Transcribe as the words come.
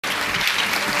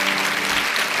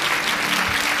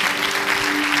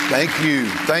Thank you.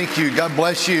 Thank you. God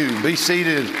bless you. Be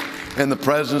seated in the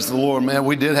presence of the Lord. Man,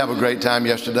 we did have a great time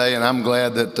yesterday, and I'm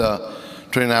glad that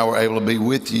Trina and I were able to be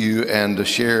with you and to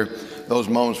share those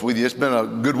moments with you. It's been a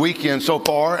good weekend so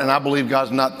far, and I believe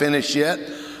God's not finished yet.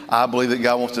 I believe that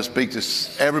God wants to speak to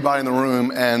everybody in the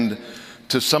room and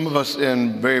to some of us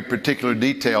in very particular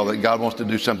detail, that God wants to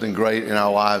do something great in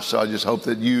our lives. So I just hope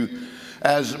that you,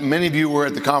 as many of you were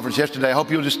at the conference yesterday, I hope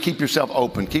you'll just keep yourself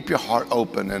open, keep your heart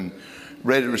open and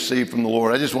ready to receive from the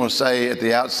Lord. I just want to say at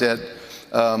the outset,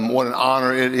 what an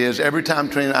honor it is. Every time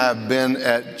Trina and I have been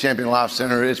at Champion Life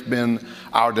Center, it's been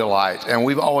our delight. And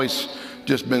we've always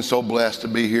just been so blessed to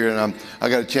be here. And I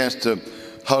got a chance to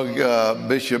hug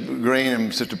Bishop Green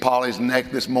and Sister Polly's neck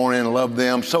this morning and love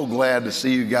them. So glad to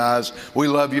see you guys. We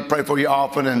love you, pray for you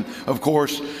often. And of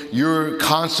course, you're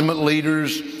consummate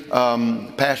leaders,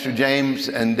 Pastor James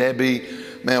and Debbie.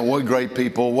 Man, what great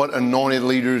people, what anointed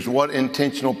leaders, what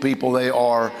intentional people they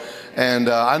are. And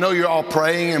I know you're all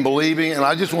praying and believing, and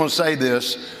I just want to say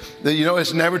this, that you know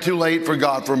it's never too late for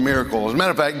God for a miracle. As a matter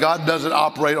of fact, God doesn't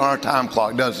operate on our time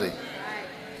clock, does he?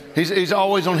 He's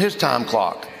always on his time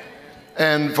clock.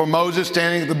 And for Moses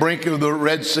standing at the brink of the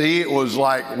Red Sea, it was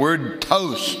like, we're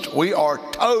toast. We are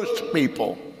toast,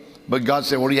 people. But God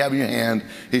said, what do you have in your hand?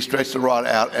 He stretched the rod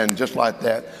out, and just like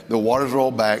that, the waters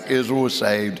rolled back, Israel was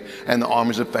saved, and the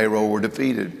armies of Pharaoh were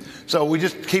defeated. So we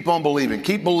just keep on believing.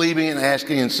 Keep believing and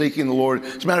asking and seeking the Lord.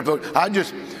 As a matter of fact,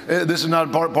 this is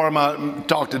not part of my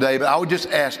talk today, but I would just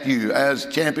ask you, as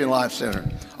Champion Life Center,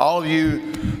 all of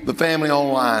you, the family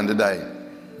online today,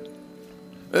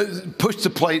 push the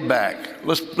plate back.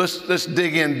 Let's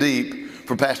dig in deep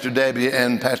for Pastor Debbie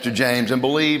and Pastor James and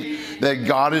believe that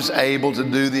God is able to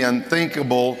do the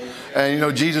unthinkable. And you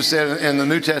know, Jesus said in the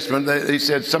New Testament, that he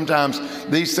said sometimes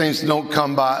these things don't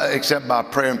come by except by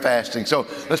prayer and fasting. So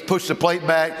let's push the plate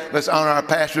back. Let's honor our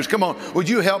pastors. Come on, would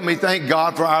you help me thank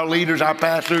God for our leaders, our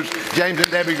pastors, James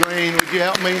and Debbie Green? Would you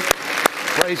help me?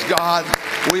 Praise God.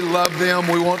 We love them.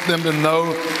 We want them to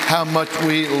know how much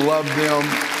we love them.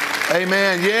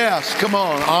 Amen. Yes, come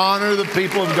on. Honor the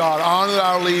people of God. Honor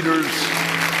our leaders.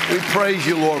 We praise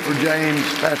you, Lord, for James,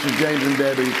 Pastor James and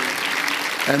Debbie.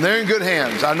 And they're in good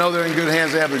hands. I know they're in good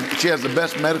hands. She has the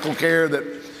best medical care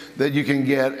that you can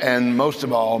get. And most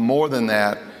of all, more than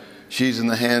that, she's in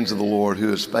the hands of the Lord,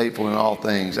 who is faithful in all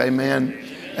things. Amen.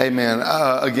 Amen.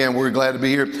 Again, we're glad to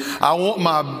be here. I want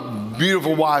my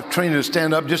beautiful wife, Trina, to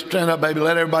stand up. Just stand up, baby.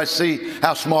 Let everybody see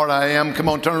how smart I am. Come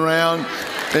on, turn around.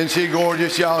 Isn't she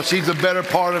gorgeous, y'all? She's a better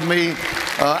part of me.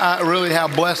 Really how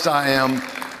blessed I am.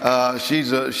 She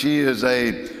is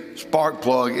a spark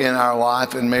plug in our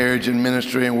life and marriage and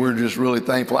ministry, and we're just really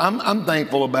thankful. I'm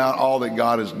thankful about all that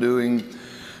God is doing.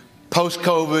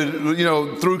 Post-COVID, you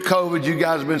know, through COVID, you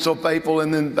guys have been so faithful.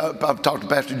 And then I've talked to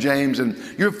Pastor James, and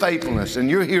your faithfulness, and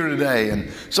you're here today. And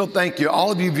so thank you.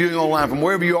 All of you viewing online from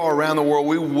wherever you are around the world,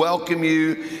 we welcome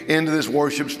you into this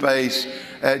worship space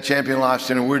at Champion Life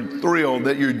Center. We're thrilled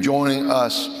that you're joining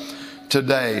us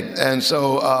today. And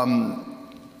so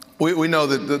we know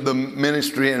that the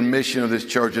ministry and mission of this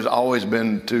church has always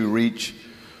been to reach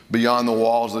beyond the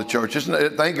walls of the church.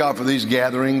 Thank God for these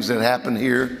gatherings that happen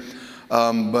here.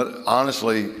 But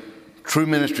honestly, true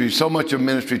ministry, so much of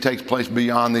ministry takes place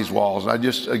beyond these walls. I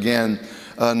just, again,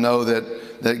 know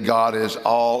that God is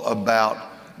all about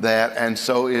that, and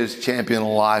so is Champion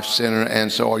Life Center,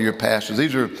 and so are your pastors.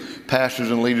 These are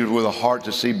pastors and leaders with a heart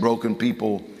to see broken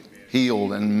people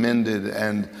healed and mended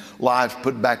and lives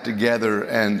put back together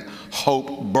and hope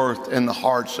birthed in the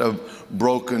hearts of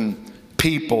broken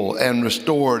people and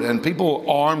restored, and people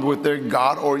armed with their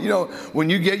God, or you know, when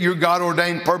you get your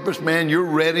God-ordained purpose, man, you're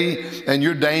ready and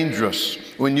you're dangerous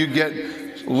when you get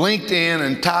linked in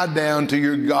and tied down to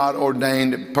your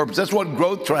God-ordained purpose. That's what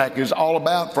Growth Track is all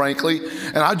about, frankly.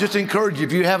 And I just encourage you,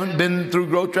 if you haven't been through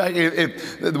Growth Track,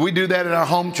 if we do that at our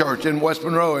home church in West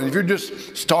Monroe, and if you're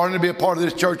just starting to be a part of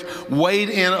this church, wade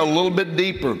in a little bit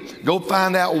deeper. Go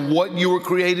find out what you were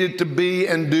created to be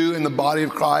and do in the body of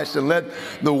Christ, and let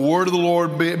the word of the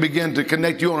Lord begin to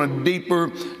connect you on a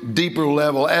deeper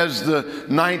level. As the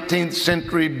 19th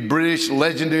century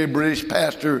legendary British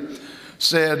pastor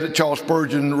said, Charles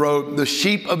Spurgeon wrote, the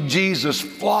sheep of Jesus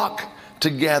flock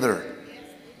together.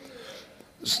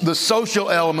 The social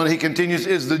element, he continues,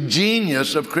 is the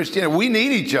genius of Christianity. We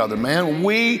need each other, man.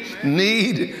 We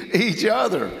need each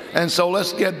other. And so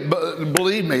let's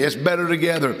believe me, it's better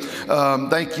together.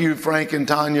 Thank you, Frank and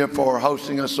Tanya, for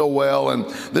hosting us so well. And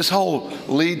this whole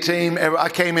lead team, I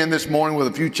came in this morning with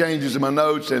a few changes in my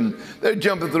notes, and they're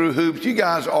jumping through hoops. You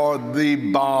guys are the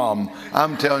bomb.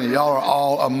 I'm telling you, y'all are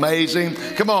all amazing.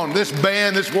 Come on, this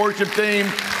band, this worship team,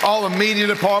 all the media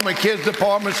department, kids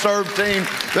department, serve team,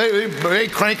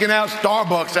 they cranking out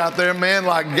Starbucks out there, man,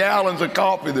 like gallons of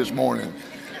coffee this morning.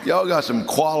 Y'all got some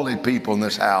quality people in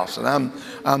this house, and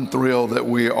I'm thrilled that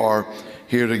we are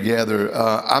here together.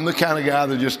 I'm the kind of guy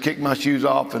that just kick my shoes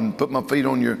off and put my feet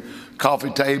on your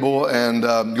coffee table and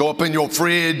go up in your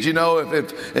fridge, you know,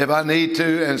 if I need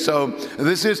to. And so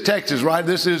this is Texas, right?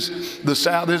 This is the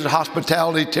South. This is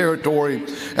hospitality territory.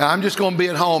 And I'm just going to be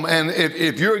at home. And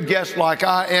if you're a guest like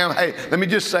I am, hey, let me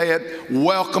just say it.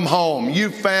 Welcome home. You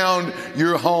found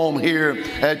your home here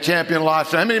at Champion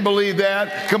Lifestyle. How many believe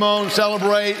that? Come on,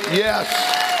 celebrate.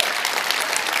 Yes.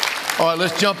 All right,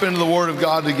 let's jump into the Word of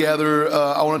God together.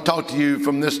 I want to talk to you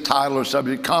from this title or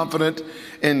subject, Confident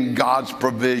in God's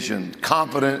Provision.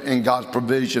 Confident in God's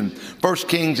provision. 1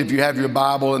 Kings, if you have your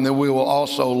Bible, and then we will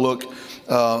also look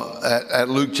at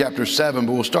Luke chapter 7,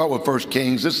 but we'll start with 1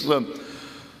 Kings. This is a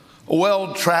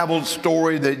well-traveled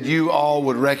story that you all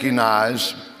would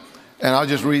recognize, and I'll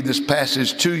just read this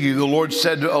passage to you. The Lord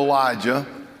said to Elijah,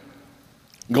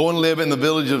 "Go and live in the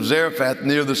village of Zarephath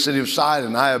near the city of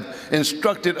Sidon. I have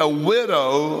instructed a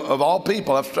widow of all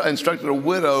people. I've instructed a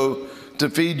widow to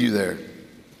feed you there."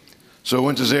 So he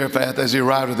went to Zarephath. As he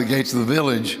arrived at the gates of the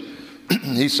village,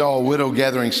 he saw a widow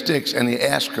gathering sticks, and he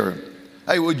asked her,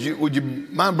 "Hey, would you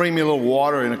mind bringing me a little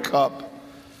water in a cup?"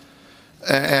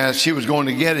 As she was going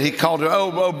to get it, he called her,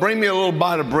 "Oh, bring me a little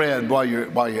bite of bread while you're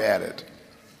at it."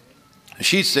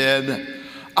 She said,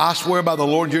 "I swear by the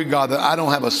Lord your God that I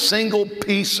don't have a single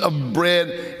piece of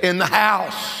bread in the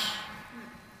house."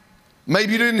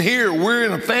 Maybe you didn't hear, we're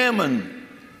in a famine.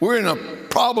 We're in a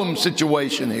problem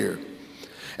situation here.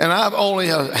 And I have only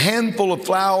a handful of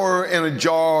flour in a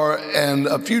jar and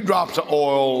a few drops of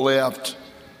oil left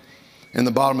in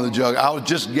the bottom of the jug. I was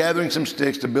just gathering some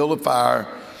sticks to build a fire,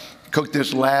 cook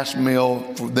this last meal,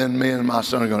 then me and my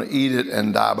son are going to eat it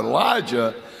and die. But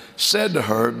Elijah said to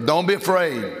her, "Don't be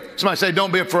afraid." Somebody say,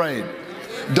 "Don't be afraid."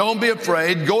 Don't be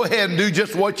afraid. Go ahead and do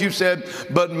just what you said,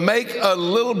 but make a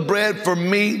little bread for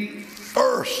me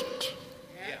first.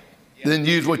 Then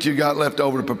use what you got left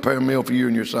over to prepare a meal for you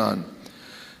and your son.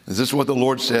 This is what the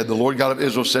Lord said. The Lord God of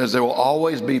Israel says, "There will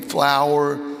always be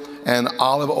flour and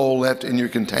olive oil left in your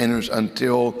containers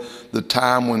until the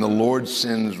time when the Lord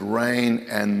sends rain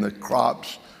and the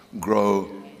crops grow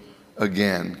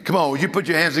again." Come on, would you put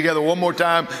your hands together one more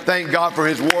time? Thank God for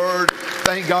His Word.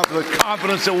 Thank God for the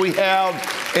confidence that we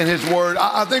have in His Word.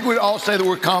 I think we'd all say that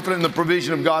we're confident in the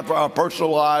provision of God for our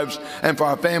personal lives and for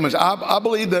our families. I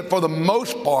believe that for the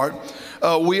most part,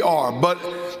 we are. But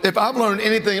if I've learned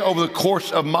anything over the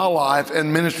course of my life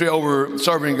and ministry over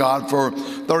serving God for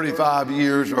 35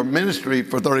 years or ministry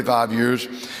for 35 years,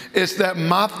 it's that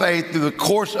my faith through the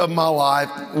course of my life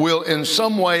will in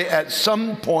some way at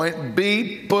some point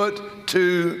be put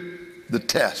to the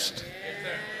test.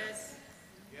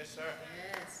 Yes, sir.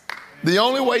 The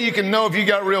only way you can know if you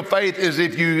got real faith is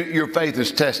if your faith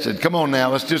is tested. Come on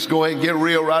now, let's just go ahead and get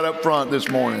real right up front this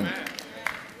morning.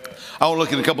 I want to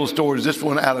look at a couple of stories, this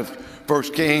one out of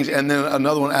 1 Kings and then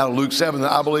another one out of Luke 7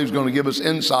 that I believe is going to give us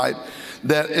insight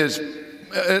that is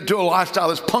to a lifestyle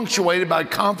that's punctuated by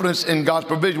confidence in God's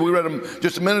provision. We read them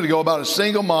just a minute ago about a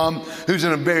single mom who's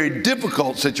in a very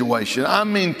difficult situation. I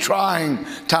mean, trying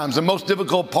times. The most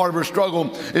difficult part of her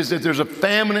struggle is that there's a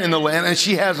famine in the land and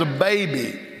she has a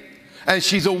baby and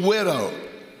she's a widow.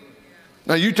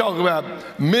 Now, you talk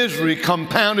about misery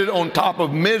compounded on top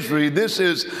of misery. This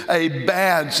is a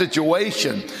bad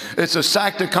situation. It's a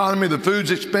sacked economy. The food's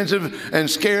expensive and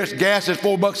scarce. Gas is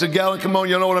 $4 a gallon. Come on,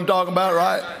 you know what I'm talking about,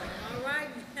 right? All right.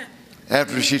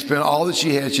 After she spent all that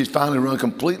she had, she's finally run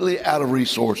completely out of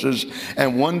resources.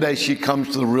 And one day she comes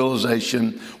to the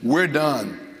realization, we're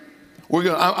done.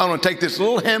 I'm going to take this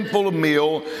little handful of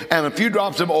meal and a few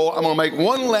drops of oil. I'm going to make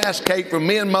one last cake for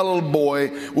me and my little boy.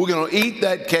 We're going to eat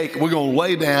that cake. We're going to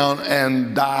lay down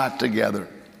and die together.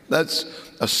 That's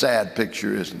a sad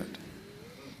picture, isn't it?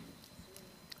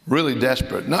 Really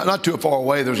desperate. Not too far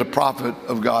away, there's a prophet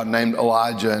of God named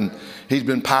Elijah, and he's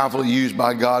been powerfully used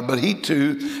by God, but he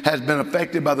too has been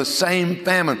affected by the same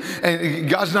famine. And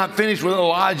God's not finished with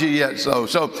Elijah yet, so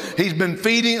he's been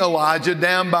feeding Elijah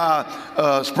down by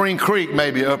Spring Creek,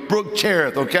 maybe, Brook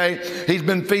Cherith, okay? He's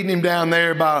been feeding him down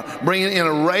there by bringing in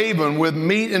a raven with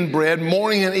meat and bread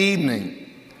morning and evening.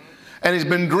 And he's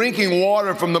been drinking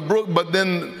water from the brook, but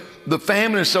then the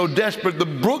famine is so desperate, the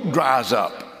brook dries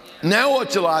up. Now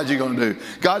what's Elijah going to do?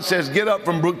 God says, get up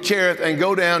from Brook Cherith and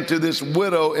go down to this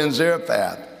widow in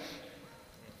Zarephath.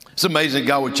 It's amazing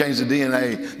God would change the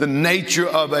DNA, the nature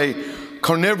of a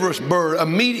carnivorous bird, a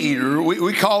meat eater.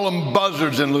 We call them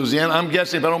buzzards in Louisiana. I'm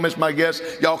guessing, if I don't miss my guess,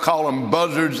 y'all call them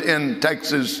buzzards in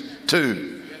Texas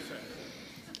too.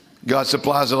 God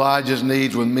supplies Elijah's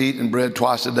needs with meat and bread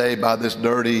twice a day by this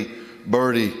dirty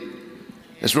birdie.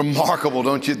 It's remarkable,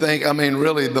 don't you think? I mean,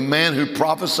 really, the man who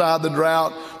prophesied the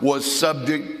drought was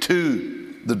subject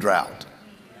to the drought.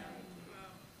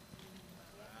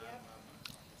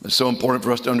 It's so important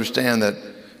for us to understand that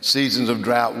seasons of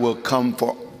drought will come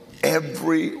for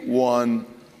every one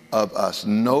of us.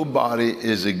 Nobody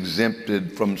is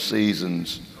exempted from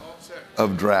seasons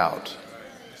of drought.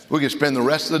 We can spend the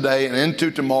rest of the day and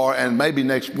into tomorrow and maybe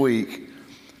next week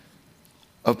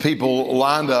of people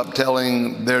lined up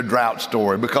telling their drought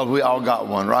story, because we all got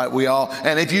one, right? We all,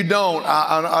 and if you don't,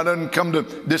 I don't come to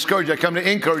discourage you, I come to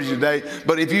encourage you today.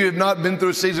 But if you have not been through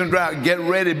a season of drought, get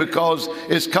ready, because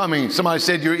it's coming. Somebody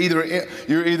said you're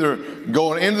either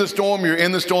going into the storm, you're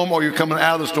in the storm, or you're coming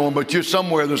out of the storm, but you're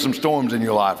somewhere, there's some storms in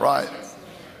your life, right?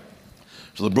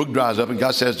 So the brook dries up, and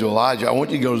God says to Elijah, I want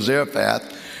you to go to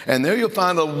Zarephath, and there you'll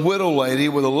find a widow lady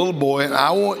with a little boy, and I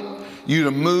want you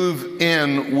to move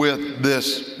in with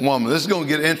this woman. This is going to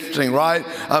get interesting, right?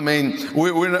 I mean,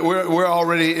 we're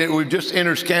already, we've just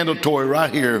entered scandal territory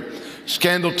right here.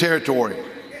 Scandal territory.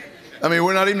 I mean,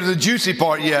 we're not even to the juicy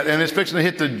part yet, and it's fixing to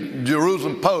hit the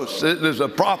Jerusalem Post. There's a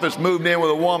prophet's moved in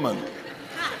with a woman.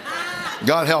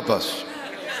 God help us.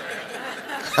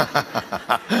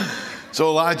 So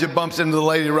Elijah bumps into the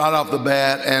lady right off the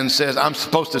bat and says, I'm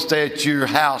supposed to stay at your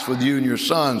house with you and your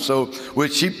son. So,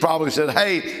 which she probably said,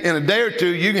 hey, in a day or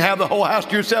two, you can have the whole house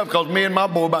to yourself, because me and my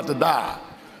boy are about to die.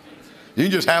 You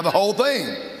can just have the whole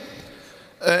thing.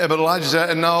 But Elijah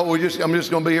said, no, I'm just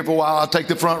going to be here for a while. I'll take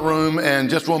the front room. And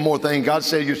just one more thing. God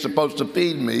said you're supposed to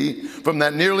feed me from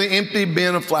that nearly empty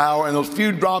bin of flour and those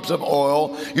few drops of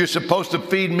oil. You're supposed to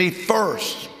feed me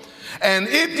first. And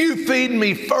if you feed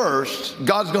me first,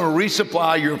 God's going to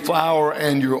resupply your flour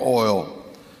and your oil.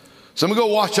 So I'm going to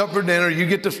go wash up for dinner. You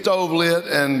get the stove lit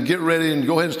and get ready and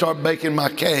go ahead and start baking my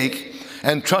cake.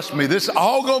 And trust me, this is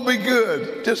all going to be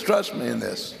good. Just trust me in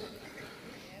this.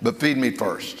 But feed me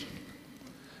first.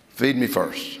 Feed me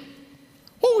first.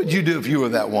 What would you do if you were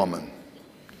that woman?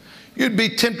 You'd be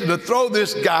tempted to throw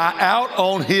this guy out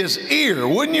on his ear,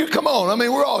 wouldn't you? Come on. I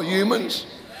mean, we're all humans.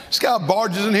 This guy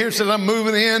barges in here, says, I'm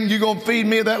moving in. You're going to feed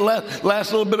me that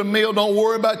last little bit of meal. Don't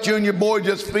worry about you and your boy.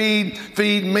 Just feed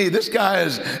me. This guy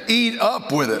is eat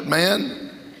up with it, man.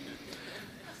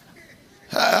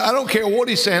 I don't care what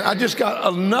he's saying. I just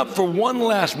got enough for one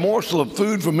last morsel of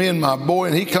food for me and my boy.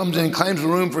 And he comes in, claims the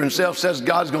room for himself, says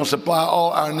God's going to supply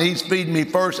all our needs. Feed me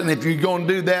first. And if you're going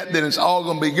to do that, then it's all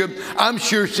going to be good. I'm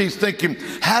sure she's thinking,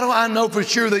 how do I know for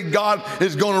sure that God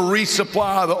is going to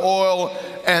resupply the oil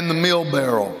and the meal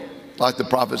barrel? Like the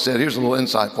prophet said, here's a little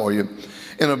insight for you.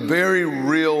 In a very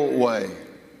real way,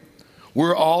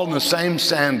 we're all in the same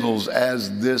sandals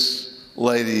as this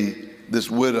lady, this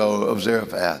widow of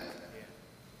Zarephath.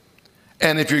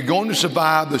 And if you're going to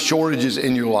survive the shortages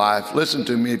in your life, listen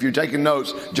to me. If you're taking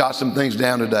notes, jot some things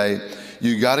down today.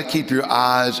 You got to keep your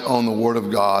eyes on the Word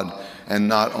of God and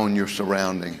not on your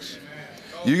surroundings.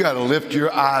 You got to lift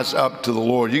your eyes up to the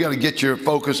Lord. You got to get your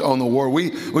focus on the Word.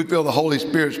 We feel the Holy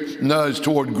Spirit's nudge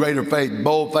toward greater faith,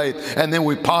 bold faith, and then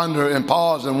we ponder and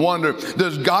pause and wonder,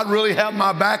 does God really have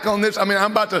my back on this? I mean,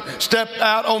 I'm about to step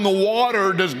out on the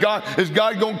water. Is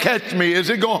God going to catch me?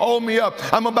 Is it going to hold me up?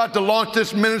 I'm about to launch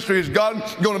this ministry. Is God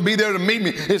going to be there to meet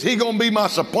me? Is He going to be my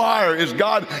supplier? Is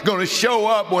God going to show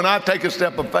up when I take a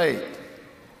step of faith?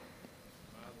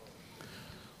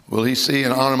 Will He see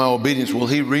and honor my obedience? Will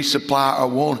He resupply or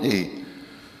won't He?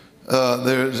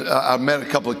 I met a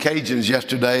couple of Cajuns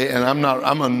yesterday, and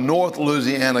I'm a North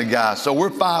Louisiana guy. So we're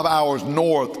 5 hours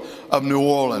north of New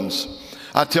Orleans.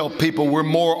 I tell people we're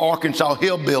more Arkansas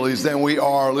hillbillies than we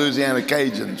are Louisiana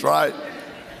Cajuns, right?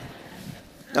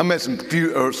 I met some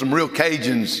real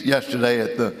Cajuns yesterday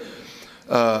at the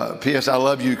PS I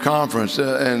Love You conference,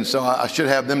 and so I should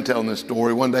have them telling this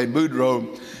story. One day,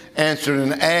 Boudreaux answered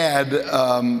an ad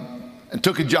and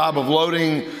took a job of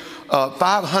loading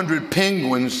 500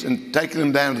 penguins and taking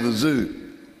them down to the zoo.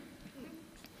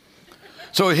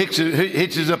 So he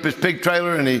hitches up his pig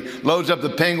trailer and he loads up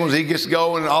the penguins. He gets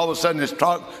going, and all of a sudden his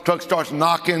truck starts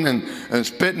knocking and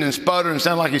spitting and sputtering and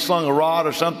sounding like he slung a rod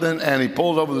or something, and he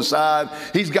pulls over the side.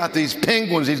 He's got these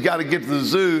penguins he's got to get to the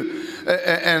zoo.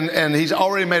 and he's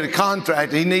already made a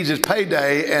contract. He needs his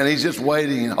payday, and he's just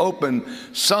waiting and hoping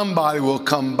somebody will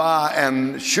come by.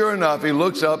 And sure enough, he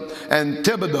looks up, and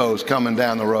Thibodeau's coming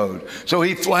down the road. So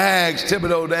he flags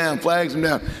Thibodeau down, flags him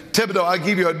down. Thibodeau, I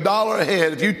give you $1 a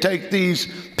head if you take these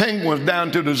penguins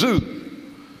down to the zoo.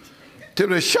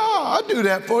 Thibodeau, sure, I'll do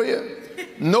that for you.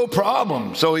 No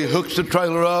problem. So he hooks the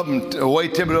trailer up, and away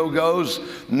Thibodeau goes.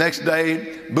 Next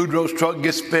day, Boudreaux's truck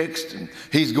gets fixed. And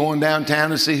he's going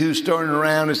downtown to see who's stirring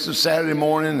around. It's a Saturday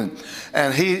morning,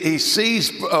 and he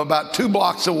sees about 2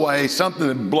 blocks away something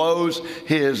that blows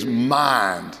his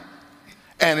mind.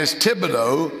 And it's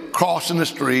Thibodeau crossing the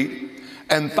street,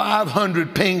 and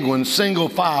 500 penguins, single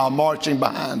file, marching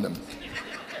behind him.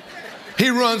 He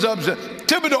runs up and says,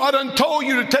 Thibodeau, I done told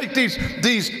you to take these,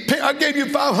 I gave you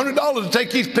 $500 to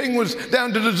take these penguins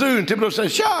down to the zoo. And Thibodeau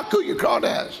says, sure, cool your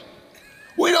crawdads.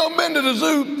 We don't been to the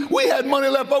zoo. We had money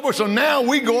left over, so now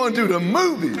we going to the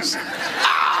movies.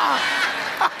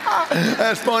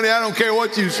 That's funny. I don't care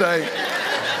what you say.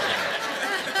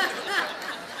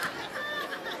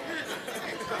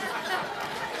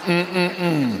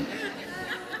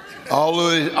 All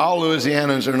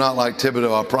Louisianans are not like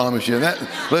Thibodeau, I promise you.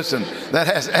 Listen, that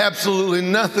has absolutely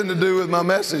nothing to do with my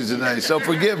message today, so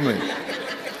forgive me.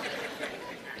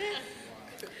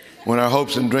 When our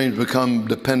hopes and dreams become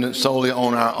dependent solely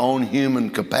on our own human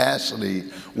capacity,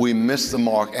 we miss the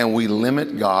mark and we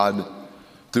limit God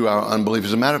through our unbelief.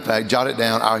 As a matter of fact, jot it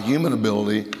down, our human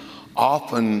ability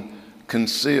often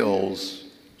conceals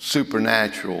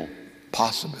supernatural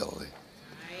possibility.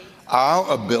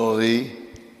 Our ability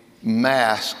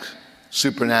masks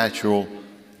supernatural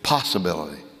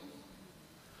possibility.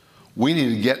 We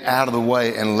need to get out of the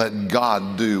way and let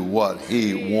God do what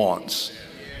he wants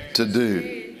to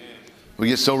do. We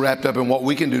get so wrapped up in what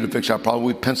we can do to fix our problem.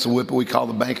 We pencil whip it. We call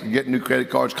the bank and get new credit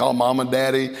cards, call mom and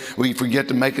daddy. We forget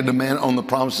to make a demand on the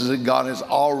promises that God has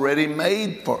already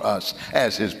made for us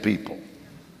as his people.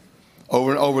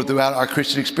 Over and over throughout our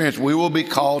Christian experience, we will be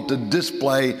called to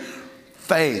display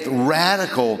faith,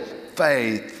 radical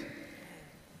faith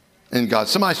in God.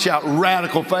 Somebody shout,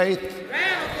 radical faith.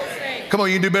 Radical faith. Come on,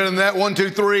 you can do better than that. 1, 2,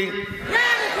 3.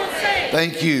 Radical faith.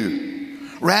 Thank you.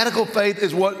 Radical faith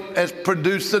is what has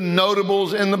produced the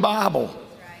notables in the Bible.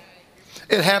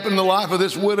 It happened in the life of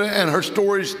this widow, and her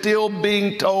story is still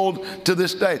being told to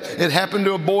this day. It happened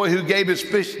to a boy who gave his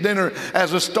fish dinner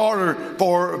as a starter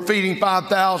for feeding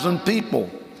 5,000 people.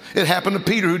 It happened to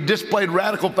Peter, who displayed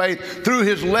radical faith, threw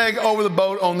his leg over the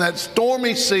boat on that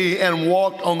stormy sea and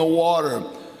walked on the water.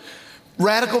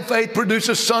 Radical faith produced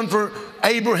a son for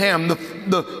Abraham,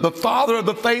 the father of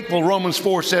the faithful, Romans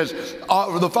 4 says,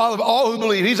 the father of all who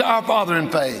believe. He's our father in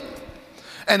faith.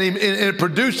 And it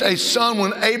produced a son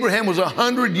when Abraham was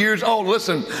 100 years old.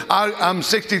 Listen, I'm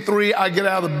 63. I get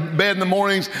out of the bed in the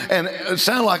mornings, and it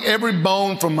sounds like every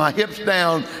bone from my hips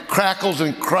down crackles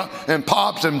and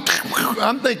pops. And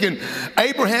I'm thinking,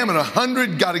 Abraham at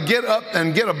 100 got to get up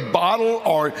and get a bottle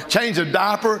or change a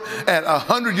diaper at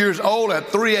 100 years old at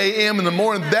 3 a.m. in the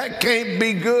morning. That can't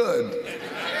be good.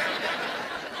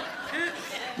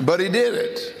 But he did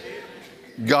it.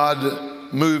 God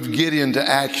moved Gideon to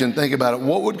action. Think about it.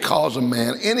 What would cause a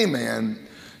man, any man,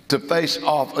 to face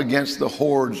off against the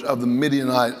hordes of the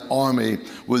Midianite army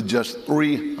with just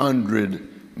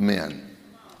 300 men?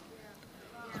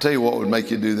 I'll tell you what would make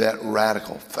you do that: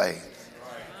 radical faith.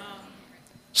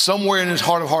 Somewhere in his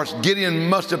heart of hearts, Gideon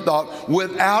must have thought,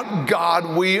 without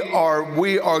God, we're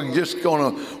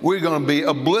gonna be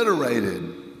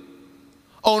obliterated.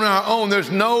 On our own,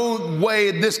 there's no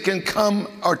way this can come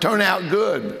or turn out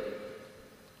good.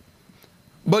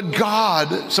 But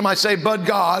God, somebody say, but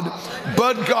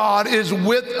God is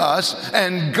with us,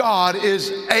 and God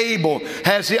is able.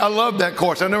 Has he? I love that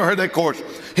chorus. I never heard that chorus.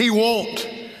 He won't.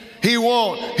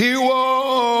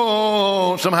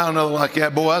 Somehow another like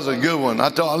that. Boy, that's a good one. I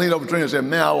leaned over to him and said,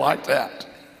 man, I like that.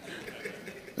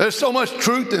 There's so much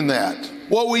truth in that.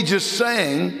 What we just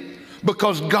sang.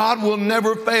 Because God will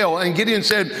never fail. And Gideon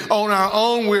said, on our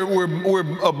own,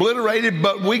 we're obliterated,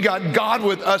 but we got God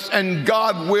with us, and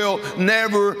God will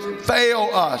never fail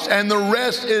us. And the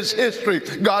rest is history.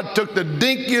 God took the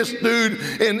dinkiest dude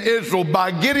in Israel.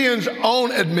 By Gideon's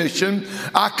own admission,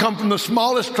 I come from the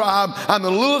smallest tribe. I'm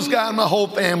the littlest guy in my whole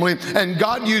family. And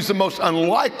God used the most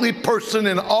unlikely person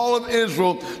in all of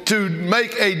Israel to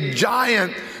make a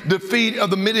giant defeat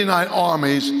of the Midianite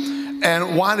armies.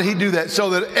 And why did he do that? So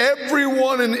that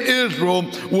everyone in Israel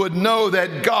would know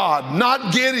that God,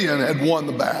 not Gideon, had won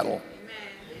the battle.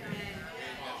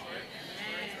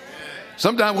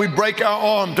 Sometimes we break our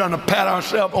arm trying to pat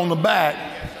ourselves on the back.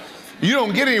 You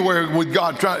don't get anywhere with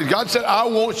God. God said, I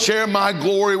won't share my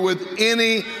glory with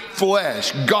any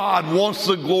flesh. God wants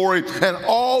the glory. And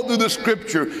all through the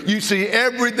scripture, you see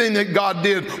everything that God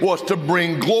did was to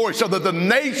bring glory so that the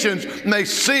nations may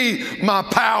see my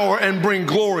power and bring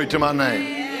glory to my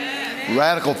name.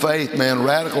 Radical faith, man,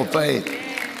 radical faith.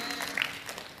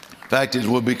 Fact is,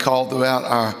 we'll be called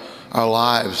throughout our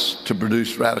lives to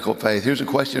produce radical faith. Here's a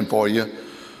question for you.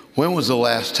 When was the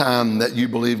last time that you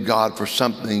believed God for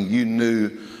something you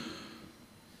knew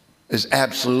is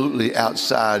absolutely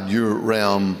outside your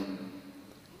realm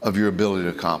of your ability to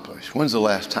accomplish? When's the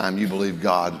last time you believed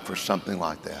God for something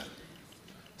like that?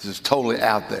 This is totally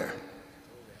out there.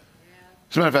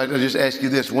 As a matter of fact, I'll just ask you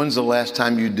this. When's the last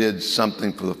time you did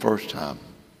something for the first time?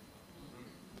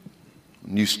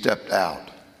 When you stepped out.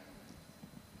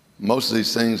 Most of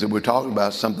these things that we're talking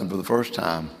about, something for the first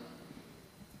time.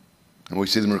 And we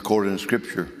see them recorded in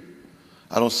Scripture.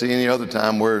 I don't see any other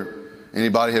time where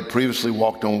anybody had previously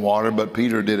walked on water, but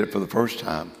Peter did it for the first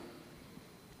time.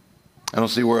 I don't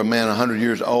see where a man 100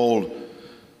 years old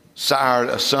sired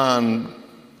a son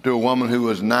to a woman who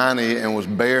was 90 and was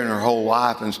barren her whole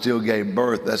life and still gave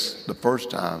birth. That's the first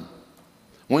time.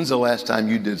 When's the last time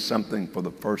you did something for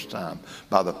the first time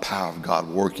by the power of God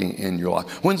working in your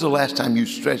life? When's the last time you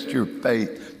stretched your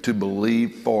faith to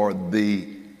believe for the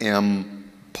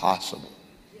impossible?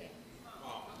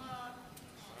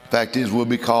 Fact is, we'll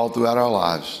be called throughout our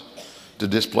lives to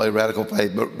display radical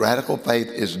faith, but radical faith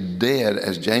is dead,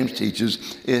 as James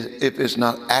teaches, if it's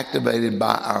not activated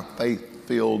by our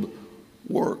faith-filled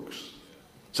works.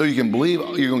 So you can believe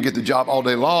you're going to get the job all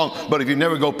day long, but if you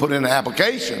never go put in an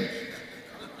application,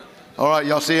 all right,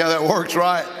 y'all see how that works,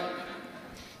 right?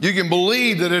 You can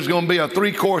believe that there's going to be a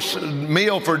 3-course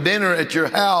meal for dinner at your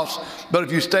house, but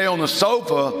if you stay on the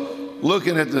sofa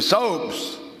looking at the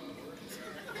soaps,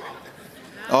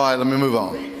 all right, let me move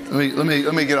on.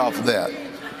 Let me get off of that.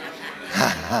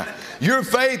 Your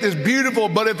faith is beautiful,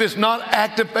 but if it's not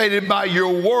activated by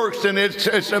your works, then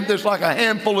it's like a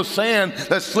handful of sand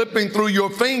that's slipping through your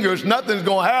fingers. Nothing's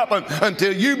going to happen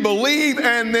until you believe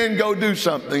and then go do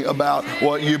something about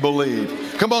what you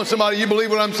believe. Come on, somebody, you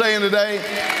believe what I'm saying today?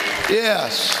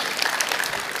 Yes.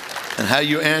 And how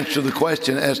you answer the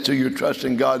question as to your trust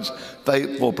in God's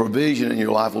faithful provision in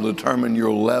your life will determine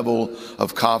your level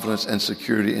of confidence and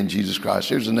security in Jesus Christ.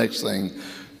 Here's the next thing.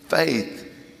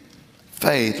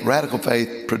 Radical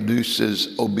faith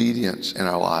produces obedience in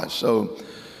our lives. So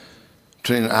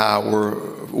Trina and I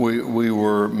we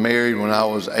were married when I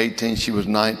was 18, she was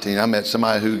 19. I met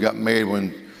somebody who got married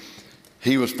when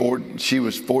she was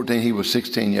 14, he was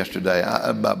 16 yesterday. That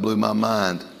about blew my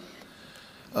mind.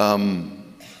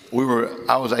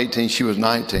 I was 18, she was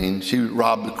 19. She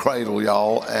robbed the cradle,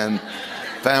 y'all, and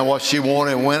found what she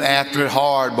wanted and went after it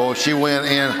hard, boy. She went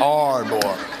in hard,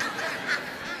 boy.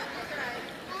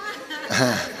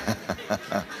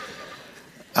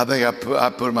 I think I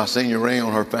put my senior ring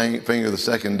on her finger the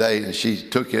second day, and she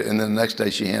took it, and then the next day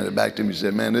she handed it back to me. She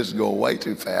said, man, this is going way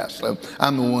too fast. So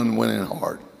I'm the one who went in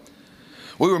hard.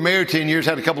 We were married 10 years,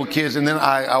 had a couple of kids, and then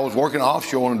I was working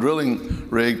offshore on a drilling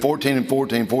rig, 14 and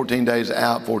 14, 14 days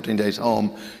out, 14 days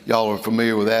home. Y'all are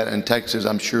familiar with that in Texas,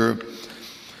 I'm sure.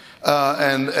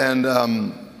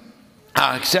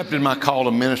 I accepted my call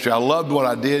to ministry. I loved what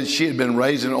I did. She had been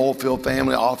raised in an oil field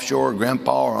family offshore.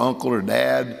 Grandpa, her uncle, her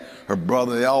dad, her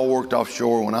brother, they all worked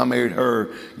offshore. When I married her,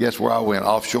 guess where I went?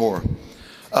 Offshore.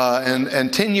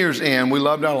 And 10 years in, we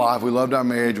loved our life. We loved our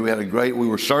marriage. We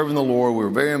were serving the Lord. We were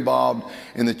very involved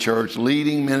in the church,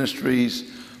 leading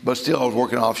ministries, but still I was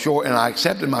working offshore, and I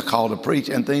accepted my call to preach,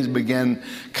 and things began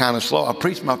kind of slow. I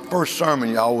preached my first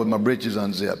sermon, y'all, with my britches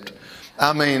unzipped.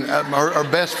 I mean, her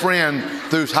best friend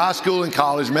through high school and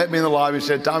college met me in the lobby and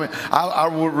said, Tommy, I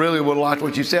really would have liked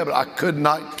what you said, but I could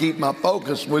not keep my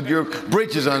focus with your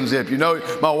britches unzipped. You know,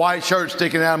 my white shirt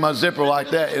sticking out of my zipper like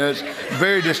that. You know, it's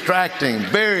very distracting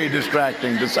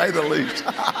to say the least.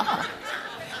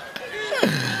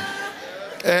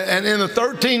 And in the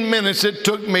 13 minutes it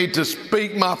took me to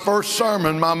speak my first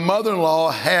sermon, my mother-in-law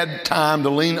had time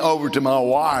to lean over to my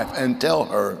wife and tell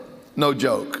her, no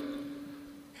joke.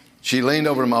 She leaned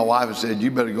over to my wife and said,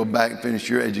 you better go back and finish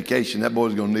your education. That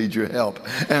boy's going to need your help.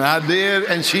 And I did,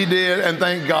 and she did, and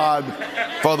thank God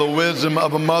for the wisdom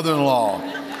of a mother-in-law.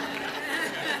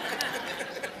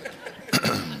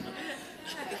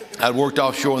 I'd worked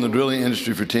offshore in the drilling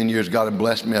industry for 10 years. God had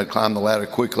blessed me. I'd climbed the ladder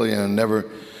quickly, and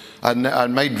I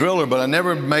made driller, but I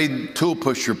never made tool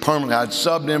pusher permanently. I'd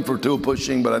subbed in for tool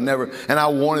pushing, but and I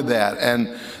wanted that.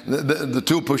 And the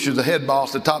tool pusher is the head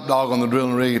boss, the top dog on the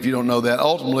drilling rig, if you don't know that.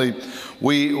 Ultimately,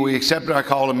 we accepted our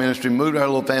call to ministry, moved our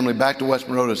little family back to West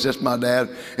Monroe to assist my dad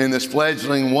in this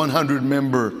fledgling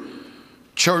 100-member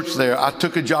church there. I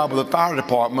took a job with the fire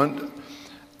department.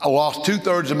 I lost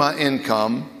 2/3 of my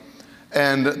income.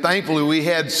 And thankfully, we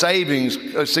had savings,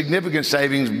 significant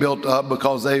savings built up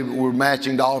because they were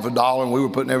matching dollar for dollar, and we were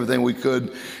putting everything we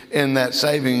could in that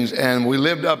savings. And we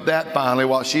lived up that finally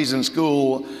while she's in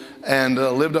school, and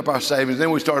lived up our savings.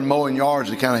 Then we started mowing yards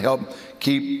to kind of help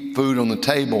keep food on the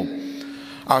table.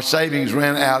 Our savings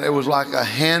ran out. It was like a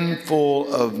handful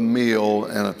of meal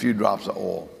and a few drops of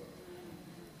oil.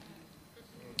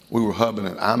 We were hubbing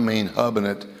it. I mean, hubbing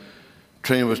it.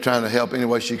 Trina was trying to help any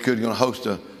way she could. Going to host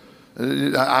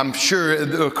I'm sure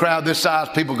a crowd this size,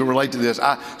 people can relate to this.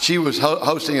 She was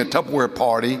hosting a Tupperware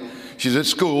party. She's at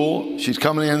school. She's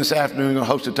coming in this afternoon, going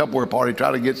to host a Tupperware party,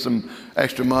 try to get some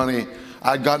extra money.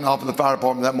 I'd gotten off of the fire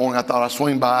department that morning. I thought I'd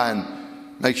swing by and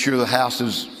make sure the house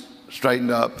is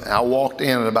straightened up. And I walked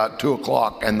in at about 2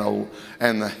 o'clock, and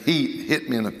the heat hit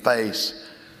me in the face.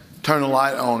 Turned the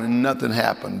light on, and nothing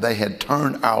happened. They had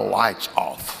turned our lights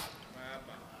off.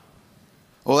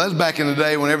 Well, that's back in the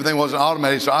day when everything wasn't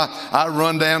automated. So I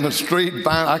run down the street and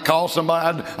I call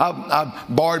somebody. I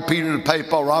borrowed Peter to pay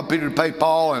Paul, robbed Peter to pay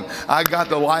Paul, and I got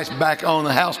the lights back on.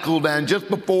 The house cooled down just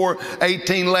before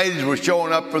 18 ladies were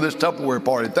showing up for this Tupperware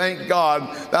party. Thank God.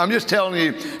 I'm just telling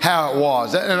you how it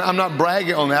was. And I'm not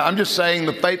bragging on that. I'm just saying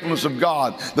the faithfulness of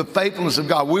God. The faithfulness of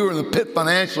God. We were in the pit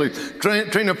financially.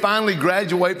 Trina finally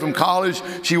graduated from college.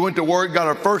 She went to work, got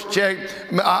her first check.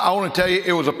 I want to tell you,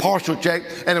 it was a partial check,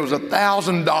 and it was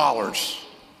 $1,000.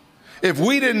 If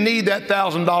we didn't need that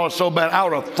 $1,000 so bad, I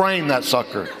would have framed that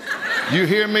sucker. You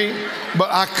hear me?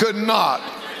 But I could not.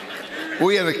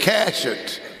 We had to cash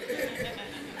it.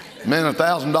 Man,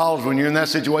 $1,000 when you're in that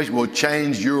situation will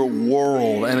change your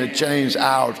world, and it changed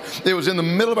ours. It was in the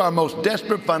middle of our most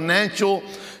desperate financial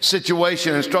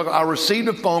situation and struggle. I received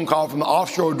a phone call from the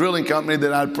offshore drilling company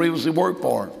that I'd previously worked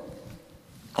for.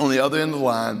 On the other end of the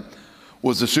line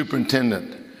was the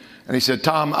superintendent. And he said,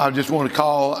 Tom, I just want to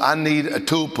call. I need a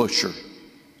tool pusher.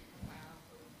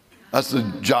 That's the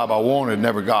job I wanted,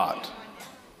 never got.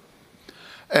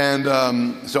 And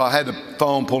so I had the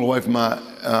phone pulled away from my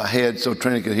head so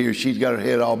Trina could hear. She's got her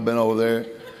head all bent over there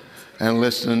and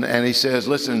listening. And he says,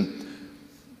 listen,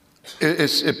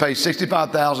 it pays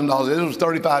 $65,000. This was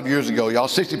 35 years ago, y'all.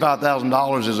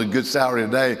 $65,000 is a good salary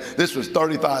today. This was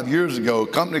 35 years ago.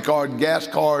 Company card, gas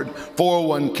card,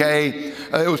 401k.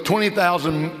 It was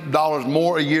 $20,000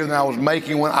 more a year than I was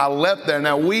making when I left there.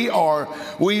 Now we are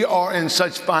in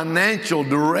such financial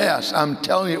duress. I'm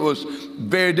telling you, it was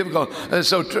very difficult. And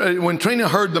so when Trina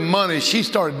heard the money, she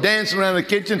started dancing around the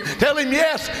kitchen. Tell him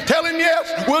yes. Tell him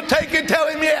yes. We'll take it. Tell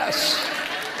him yes.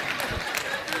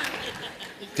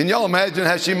 Can y'all imagine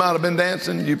how she might have been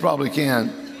dancing? You probably can.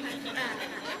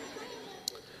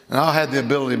 And I had the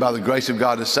ability, by the grace of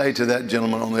God, to say to that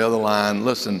gentleman on the other line,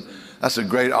 listen, that's a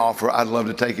great offer. I'd love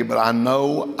to take it, but I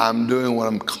know I'm doing what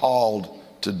I'm called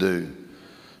to do.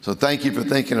 So thank you for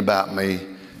thinking about me.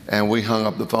 And we hung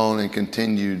up the phone and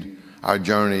continued our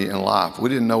journey in life. We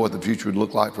didn't know what the future would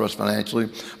look like for us financially,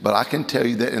 but I can tell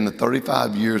you that in the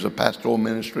 35 years of pastoral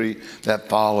ministry that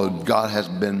followed, God has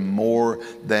been more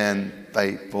than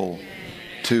faithful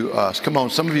to us. Come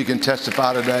on, some of you can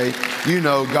testify today. You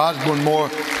know God's been more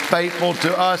faithful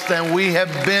to us than we have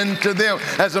been to them.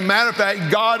 As a matter of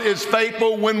fact, God is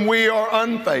faithful when we are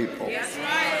unfaithful. Yes,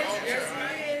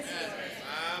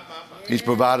 He's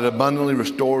provided abundantly,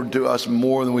 restored to us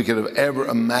more than we could have ever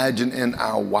imagined in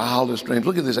our wildest dreams.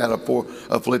 Look at this out of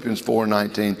Philippians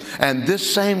 4:19. And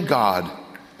this same God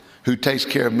who takes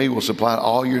care of me will supply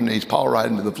all your needs. Paul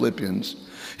writing to the Philippians.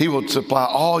 He will supply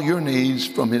all your needs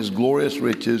from his glorious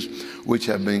riches, which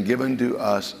have been given to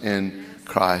us in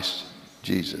Christ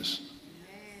Jesus.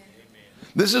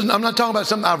 I'm not talking about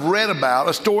something I've read about,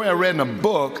 a story I read in a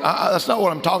book. That's not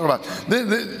what I'm talking about.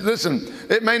 Listen,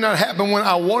 it may not happen when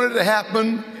I wanted it to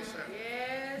happen,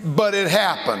 but it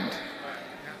happened.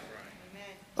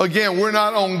 Again,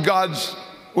 God's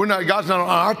not on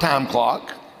our time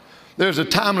clock. There's a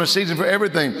time and a season for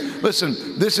everything. Listen,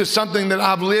 this is something that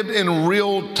I've lived in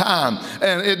real time.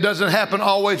 And it doesn't happen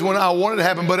always when I want it to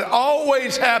happen, but it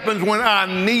always happens when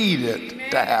I need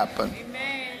it to happen.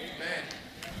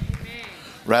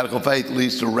 Radical faith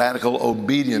leads to radical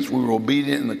obedience. We were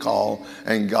obedient in the call,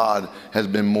 and God has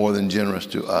been more than generous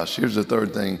to us. Here's the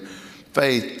third thing.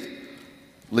 Faith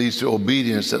leads to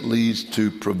obedience that leads to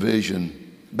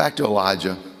provision. Back to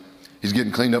Elijah. He's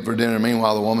getting cleaned up for dinner.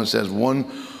 Meanwhile, the woman says, one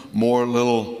more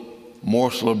little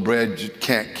morsel of bread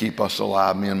can't keep us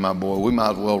alive, me and my boy. We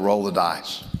might as well roll the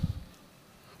dice.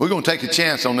 We're going to take a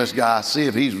chance on this guy, see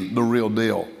if he's the real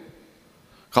deal.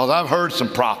 Because I've heard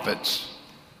some prophets,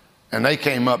 and they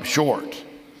came up short.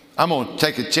 I'm going to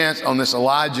take a chance on this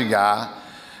Elijah guy,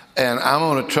 and I'm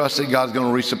going to trust that God's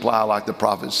going to resupply like the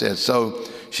prophet said. So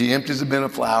she empties the bin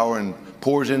of flour and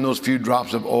pours in those few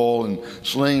drops of oil and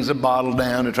slings the bottle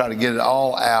down to try to get it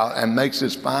all out and makes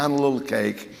this fine little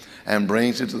cake and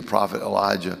brings it to the prophet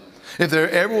Elijah. If there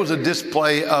ever was a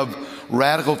display of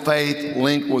radical faith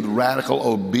linked with radical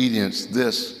obedience,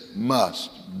 this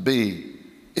must be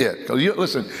it. Because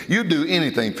listen, you'll do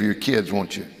anything for your kids,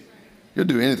 won't you? You'll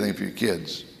do anything for your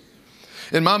kids.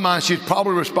 In my mind, she's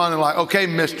probably responding like, okay,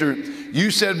 mister,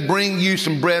 you said bring you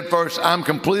some bread first. I'm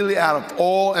completely out of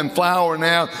oil and flour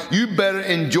now. You better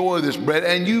enjoy this bread,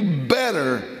 and you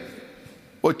better,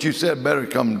 what you said better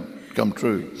come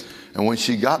true. And when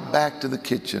she got back to the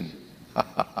kitchen,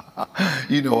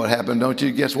 you know what happened, don't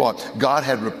you? Guess what? God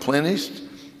had replenished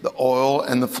the oil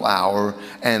and the flour,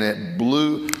 and it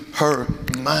blew her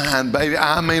mind, baby.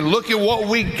 I mean, look at what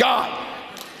we got.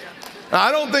 Now,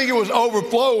 I don't think it was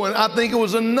overflowing. I think it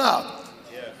was enough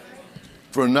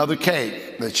for another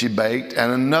cake that she baked,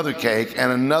 and another cake,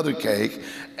 and another cake,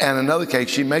 and another cake.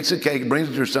 She makes a cake, brings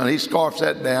it to her son. He scarfs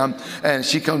that down, and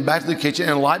she comes back to the kitchen,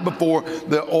 and like before,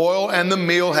 the oil and the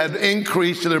meal had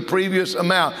increased to their previous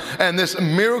amount. And this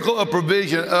miracle of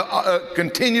provision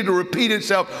continued to repeat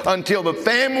itself until the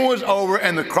famine was over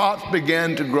and the crops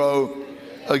began to grow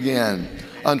again.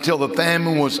 Until the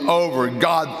famine was over,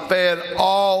 God fed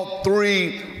all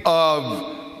three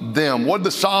of them. What did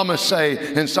the psalmist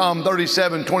say in Psalm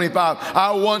 37:25?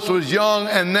 I once was young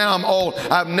and now I'm old.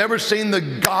 I've never seen the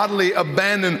godly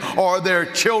abandoned or their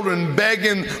children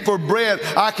begging for bread.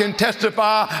 I can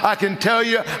testify, I can tell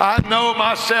you, I know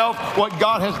myself what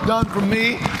God has done for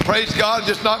me. Praise God,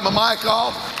 just knocked my mic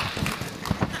off.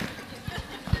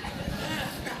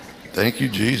 Thank you,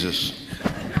 Jesus.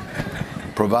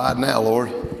 Provide now,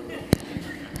 Lord.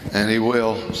 And he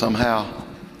will somehow.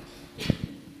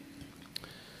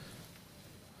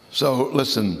 So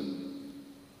listen,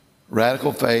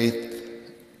 radical faith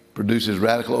produces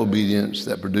radical obedience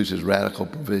that produces radical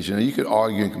provision. And you could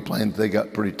argue and complain that they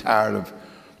got pretty tired of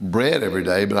bread every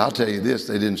day, but I'll tell you this,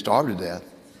 they didn't starve to death.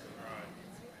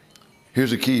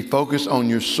 Here's the key, focus on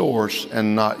your source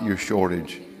and not your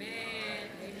shortage.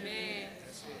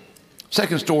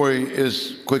 Second story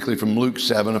is quickly from Luke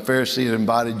 7. A Pharisee had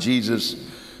invited Jesus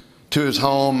to his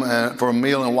home for a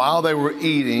meal, and while they were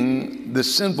eating,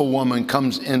 this sinful woman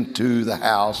comes into the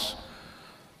house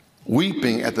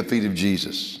weeping at the feet of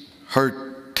Jesus.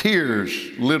 Her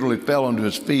tears literally fell onto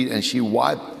his feet, and she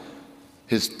wiped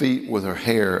his feet with her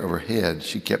hair of her head.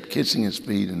 She kept kissing his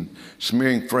feet and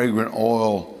smearing fragrant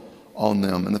oil on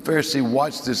them. And the Pharisee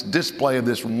watched this display of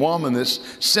this woman, this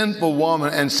sinful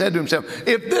woman, and said to himself,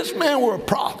 if this man were a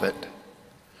prophet,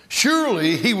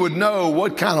 surely he would know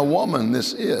what kind of woman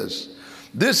this is.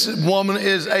 This woman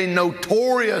is a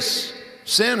notorious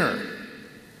sinner.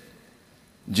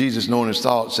 Jesus, knowing his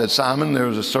thoughts, said, Simon, there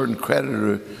was a certain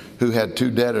creditor who had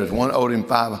two debtors. One owed him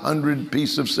 500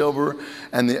 pieces of silver,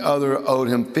 and the other owed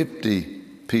him 50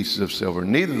 pieces of silver.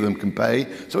 Neither of them can pay,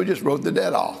 so he just wrote the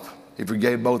debt off. He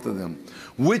forgave both of them.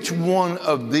 Which one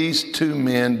of these two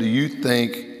men do you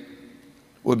think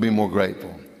would be more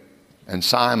grateful? And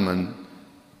Simon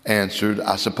answered,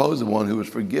 I suppose the one who was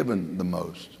forgiven the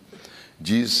most.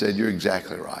 Jesus said, you're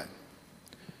exactly right.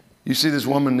 You see this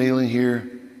woman kneeling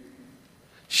here?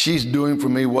 She's doing for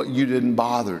me what you didn't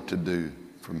bother to do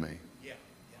for me.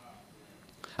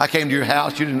 I came to your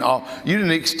house, you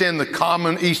didn't extend the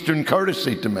common Eastern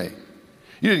courtesy to me.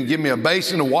 You didn't give me a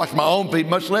basin to wash my own feet,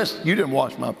 much less you didn't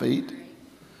wash my feet.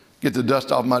 Get the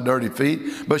dust off my dirty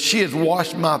feet. But she has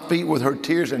washed my feet with her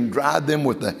tears and dried them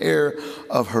with the hair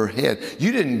of her head.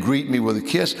 You didn't greet me with a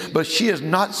kiss, but she has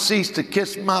not ceased to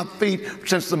kiss my feet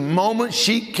since the moment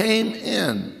she came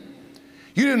in.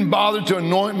 You didn't bother to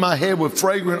anoint my head with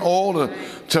fragrant oil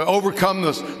to overcome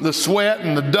the sweat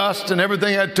and the dust and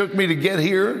everything that took me to get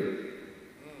here.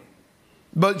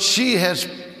 But she has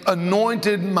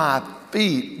anointed my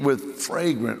feet with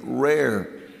fragrant, rare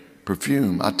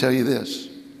perfume. I tell you this,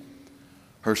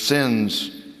 her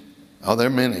sins, they're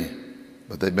many,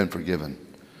 but they've been forgiven.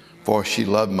 For she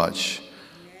loved much.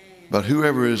 But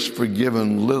whoever is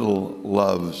forgiven little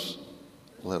loves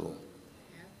little.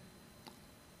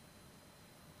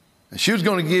 And she was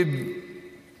going to give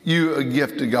you a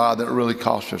gift to God that really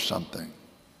cost her something.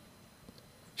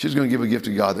 She was going to give a gift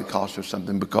to God that cost her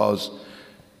something because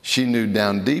She knew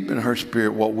down deep in her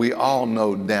spirit what we all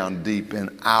know down deep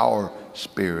in our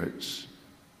spirits.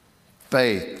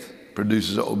 Faith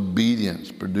produces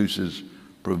obedience, produces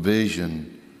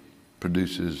provision,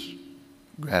 produces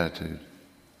gratitude.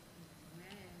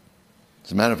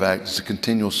 As a matter of fact, it's a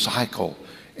continual cycle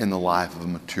in the life of a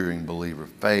maturing believer.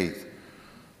 Faith,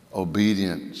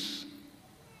 obedience,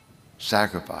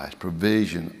 sacrifice,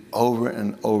 provision, over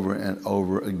and over and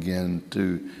over again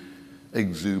to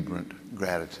exuberant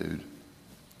gratitude.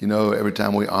 You know, every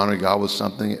time we honor God with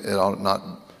something, it ought not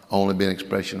only be an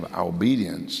expression of our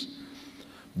obedience,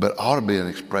 but ought to be an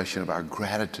expression of our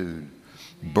gratitude,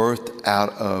 birthed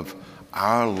out of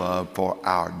our love for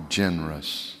our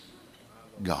generous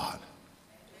God.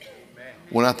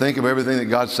 When I think of everything that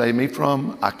God saved me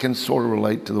from, I can sort of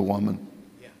relate to the woman.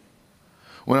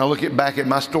 When I look back at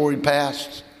my storied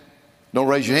past, don't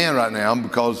raise your hand right now,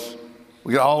 because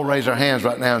we can all raise our hands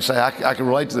right now and say, I can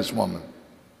relate to this woman.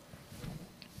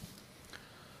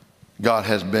 God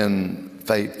has been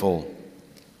faithful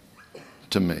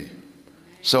to me.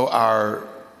 So our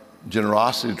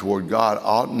generosity toward God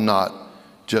ought not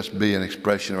just be an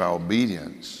expression of our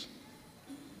obedience,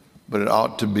 but it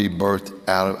ought to be birthed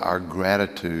out of our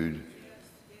gratitude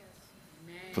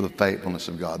for the faithfulness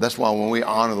of God. That's why when we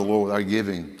honor the Lord with our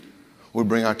giving, we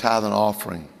bring our tithe and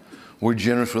offering. We're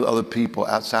generous with other people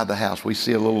outside the house. We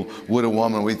see a little widow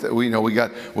woman. We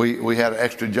had an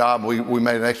extra job. We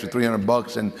made an extra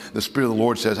 $300, and the Spirit of the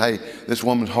Lord says, "Hey, this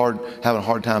woman's having a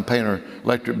hard time paying her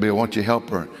electric bill. Why don't you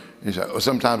help her?" And so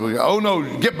sometimes we go, "Oh no,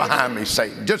 get behind me,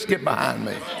 Satan! Just get behind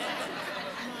me."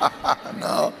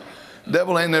 No, the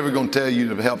devil ain't never going to tell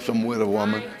you to help some widow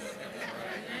woman.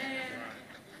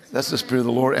 That's the Spirit of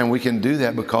the Lord, and we can do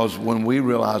that because when we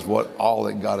realize what all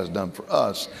that God has done for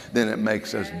us, then it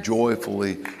makes us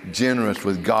joyfully generous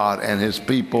with God and His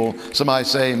people. Somebody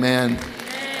say amen.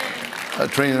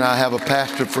 Trina and I have a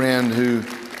pastor friend who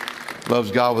loves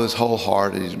God with his whole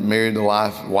heart. He's married the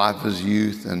wife of his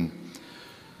youth, and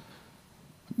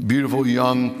beautiful,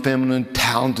 young, feminine,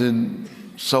 talented,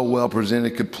 so well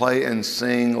presented, could play and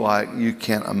sing like you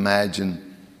can't imagine.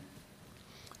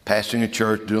 Pastoring a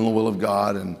church, doing the will of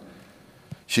God, and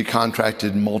she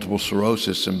contracted multiple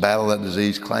sclerosis and battled that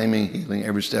disease, claiming healing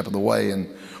every step of the way. And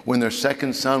when their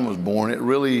second son was born, it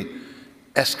really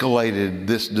escalated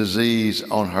this disease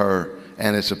on her,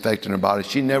 and it's affecting her body.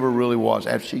 She never really was,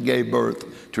 after she gave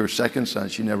birth to her second son,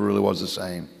 she never really was the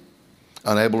same.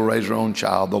 Unable to raise her own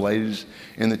child, the ladies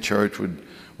in the church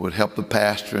would help the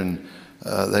pastor, and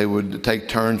they would take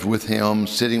turns with him,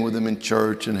 sitting with him in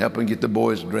church and helping get the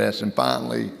boys dressed. And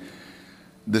finally,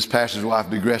 this pastor's wife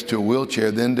digressed to a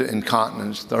wheelchair, then to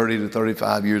incontinence, 30 to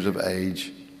 35 years of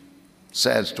age.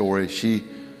 Sad story. She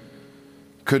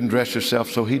couldn't dress herself,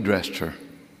 so he dressed her.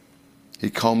 He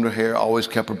combed her hair, always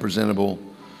kept her presentable,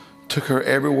 took her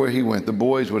everywhere he went. The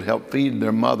boys would help feed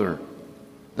their mother.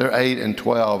 They're 8 and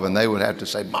 12, and they would have to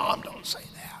say, "Mom, don't say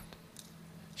that."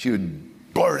 She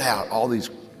would blurt out all these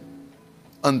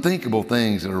unthinkable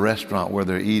things at a restaurant where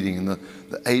they're eating, and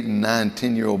the 8 and 9,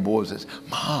 10-year-old boys says,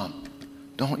 "Mom,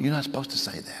 you're not supposed to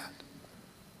say that."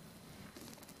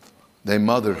 They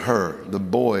mothered her. The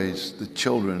boys, the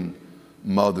children,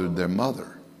 mothered their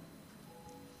mother.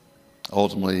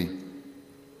 Ultimately,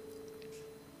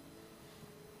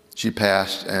 she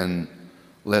passed and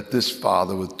left this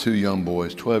father with 2 young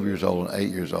boys, 12 years old and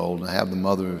 8 years old, and have the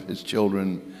mother of his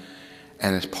children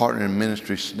and his partner in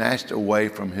ministry snatched away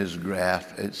from his grasp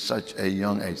at such a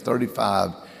young age,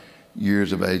 35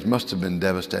 years of age. Must have been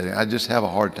devastating. I just have a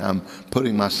hard time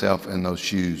putting myself in those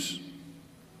shoes.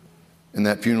 In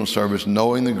that funeral service,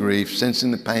 knowing the grief, sensing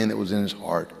the pain that was in his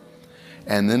heart,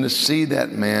 and then to see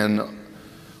that man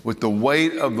with the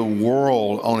weight of the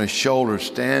world on his shoulders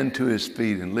stand to his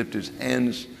feet and lift his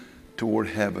hands toward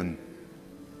heaven,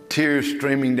 tears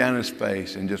streaming down his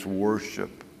face, and just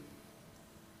worship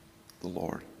the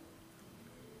Lord.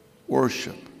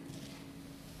 Worship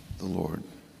the Lord.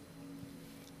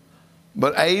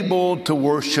 But able to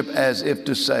worship as if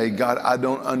to say, "God, I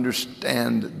don't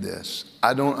understand this.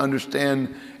 I don't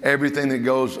understand everything that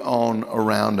goes on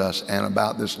around us and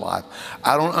about this life.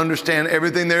 I don't understand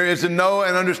everything there is to know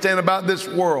and understand about this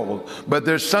world. But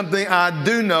there's something I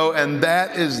do know, and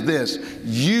that is this: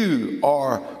 you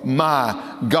are my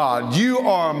God. You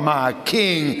are my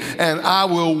King, and I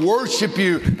will worship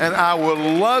you, and I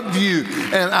will love you,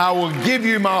 and I will give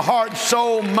you my heart,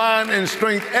 soul, mind, and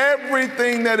strength,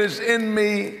 everything that is in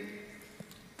me,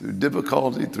 through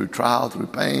difficulty, through trial, through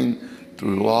pain,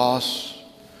 through loss."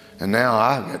 And now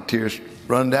I've got tears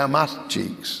running down my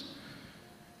cheeks.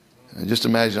 And just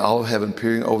imagine all of heaven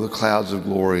peering over the clouds of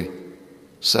glory,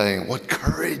 saying, "What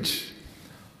courage!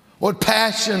 what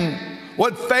passion,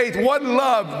 what faith, what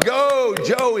love. Go,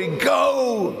 Joey,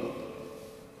 go.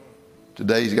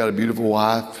 Today he's got a beautiful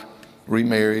wife,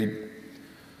 remarried,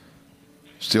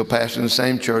 still pastoring the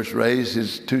same church, raised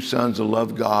his 2 sons to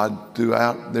love God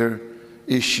throughout their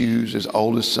issues. His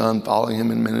oldest son following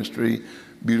him in ministry,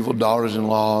 beautiful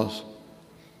daughters-in-laws,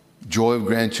 joy of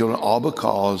grandchildren, all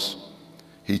because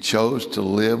he chose to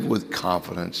live with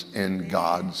confidence in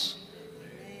God's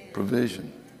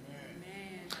provision.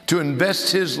 To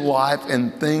invest his life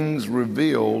in things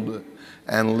revealed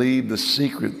and leave the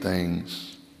secret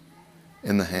things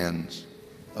in the hands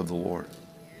of the Lord.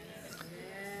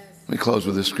 Let me close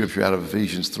with this scripture out of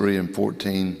Ephesians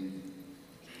 3:14.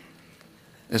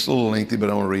 It's a little lengthy, but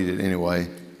I want to read it anyway.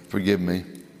 Forgive me.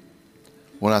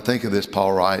 When I think of this,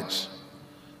 Paul writes,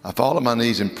 I fall on my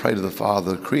knees and pray to the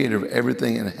Father, the creator of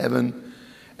everything in heaven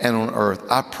and on earth.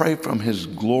 I pray from his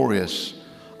glorious,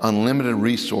 unlimited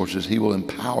resources, he will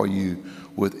empower you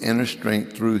with inner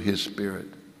strength through his Spirit.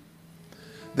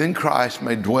 Then Christ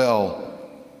may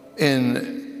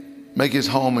make his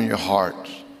home in your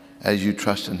hearts as you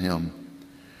trust in him.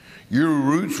 Your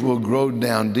roots will grow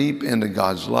down deep into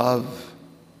God's love,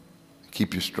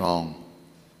 keep you strong.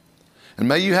 And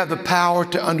may you have the power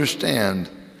to understand,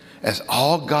 as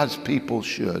all God's people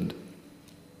should,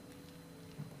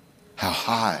 how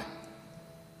high,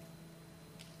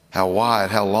 how wide,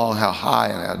 how long, how high,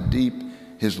 and how deep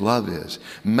his love is.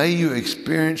 May you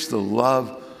experience the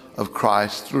love of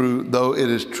Christ though it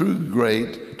is too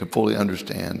great to fully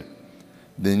understand.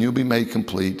 Then you'll be made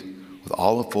complete with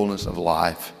all the fullness of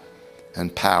life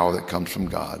and power that comes from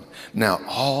God. Now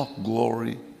all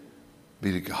glory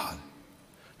be to God,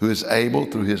 who is able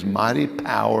through his mighty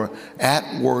power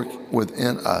at work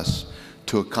within us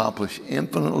to accomplish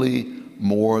infinitely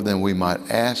more than we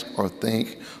might ask or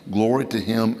think. Glory to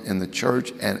him in the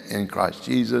church and in Christ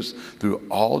Jesus through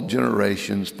all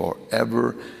generations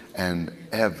forever and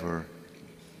ever.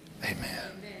 Amen.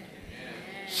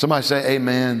 Somebody say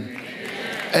amen.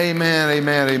 Amen,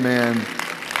 amen, amen.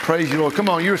 Praise you, Lord. Come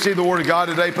on, you receive the word of God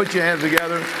today. Put your hands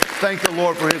together. Thank the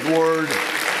Lord for his word.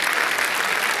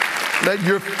 Let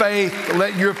your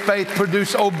faith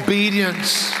produce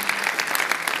obedience.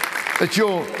 That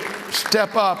you'll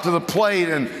step up to the plate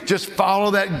and just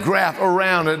follow that graph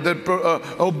around it. That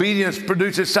obedience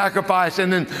produces sacrifice,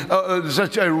 and then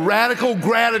such a radical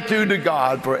gratitude to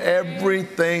God for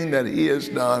everything that he has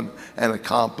done and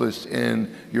accomplished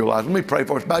in your life. Let me pray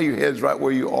for us. Bow your heads right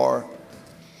where you are.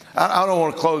 I don't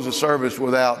want to close the service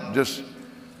without just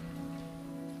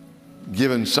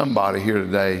giving somebody here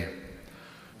today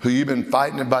who you've been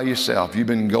fighting it by yourself. You've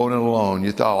been going it alone.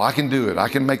 You thought, I can do it. I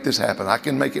can make this happen. I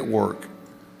can make it work.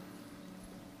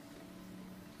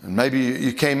 And maybe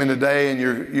you came in today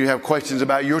and you have questions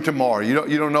about your tomorrow.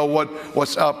 You don't know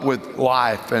what's up with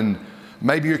life. And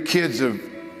maybe your kids have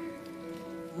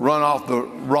run off the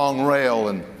wrong rail.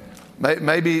 And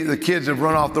maybe the kids have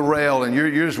run off the rail and you're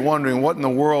just wondering what in the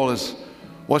world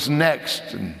what's next.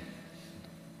 And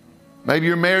maybe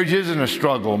your marriage isn't a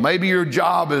struggle. Maybe your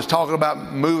job is talking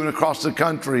about moving across the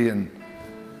country, and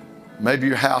maybe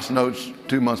your house note's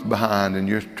 2 months behind and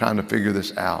you're trying to figure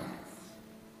this out.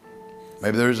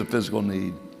 Maybe there is a physical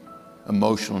need,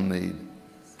 emotional need.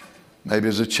 Maybe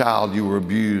as a child you were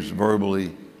abused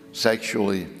verbally,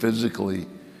 sexually, physically,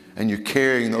 and you're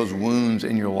carrying those wounds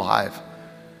in your life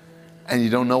and you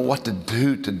don't know what to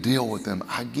do to deal with them.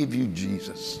 I give you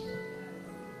Jesus,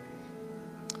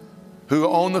 who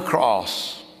on the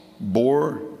cross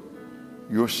bore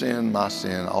your sin, my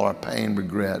sin, all our pain,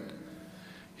 regret.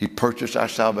 He purchased our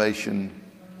salvation.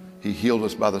 He healed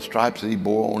us by the stripes that he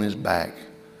bore on his back.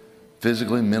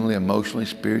 Physically, mentally, emotionally,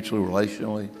 spiritually,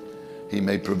 relationally, he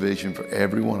made provision for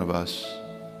every one of us.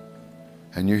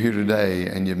 And you're here today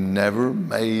and you've never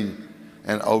made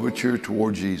an overture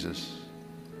toward Jesus.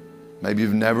 Maybe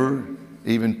you've never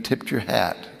even tipped your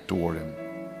hat toward him.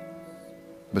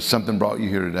 But something brought you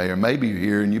here today. Or maybe you're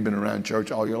here and you've been around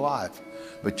church all your life,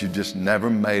 but you've just never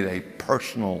made a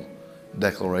personal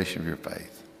declaration of your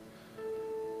faith.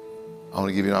 I want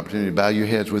to give you an opportunity to bow your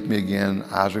heads with me again.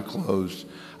 Eyes are closed.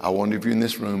 I wonder if you're in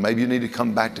this room, maybe you need to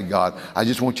come back to God. I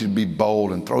just want you to be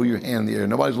bold and throw your hand in the air.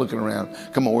 Nobody's looking around.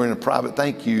 Come on, we're in a private.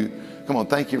 Thank you. Come on,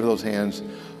 thank you for those hands.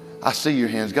 I see your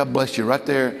hands. God bless you. Right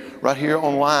there, right here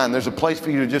online, there's a place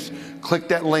for you to just click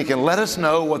that link and let us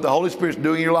know what the Holy Spirit's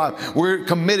doing in your life. We're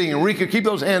committing, and keep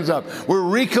those hands up. We're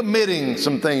recommitting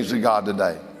some things to God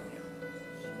today.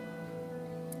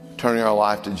 Turning our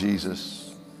life to Jesus.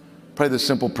 Pray this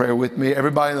simple prayer with me.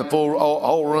 Everybody in the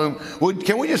whole room,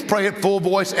 can we just pray at full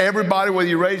voice? Everybody, whether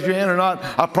you raise your hand or not,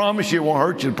 I promise you it won't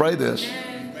hurt you to pray this.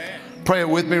 Amen. Pray it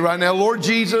with me right now. Lord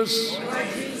Jesus,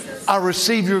 I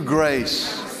receive your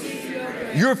grace,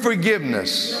 your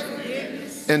forgiveness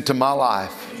into my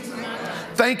life.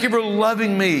 Thank you for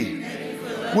loving me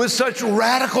with such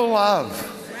radical love,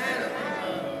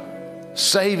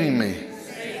 saving me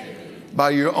by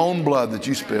your own blood that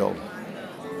you spilled.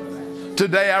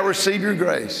 Today I receive your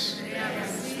grace.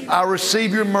 I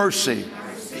receive your mercy.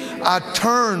 I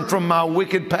turn from my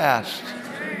wicked past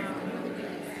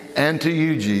and to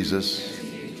you, Jesus,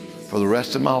 for the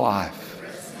rest of my life.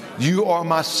 You are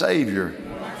my Savior.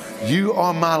 You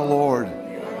are my Lord.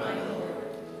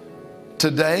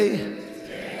 Today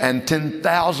and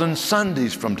 10,000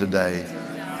 Sundays from today,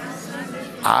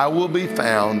 I will be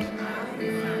found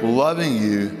loving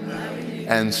you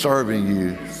and serving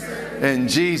you. In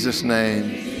Jesus'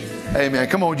 name, amen.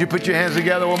 Come on, would you put your hands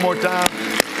together one more time?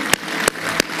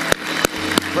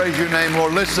 Praise your name,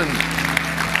 Lord. Listen,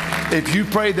 if you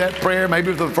prayed that prayer,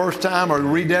 maybe for the first time or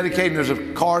rededicating, there's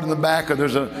a card in the back or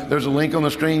there's a link on the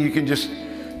screen. You can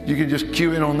just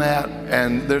cue in on that,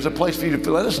 and there's a place for you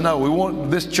to let us know.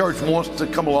 This church wants to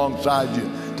come alongside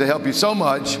you to help you so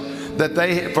much that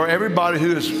for everybody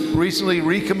who has recently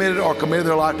recommitted or committed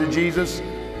their life to Jesus,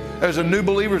 there's a New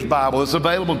Believer's Bible that's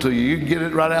available to you. You can get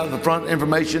it right out of the front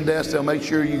information desk. They'll make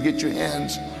sure you get your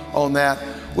hands on that.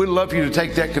 We'd love for you to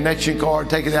take that connection card,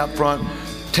 take it out front,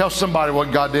 tell somebody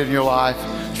what God did in your life.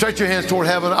 Stretch your hands toward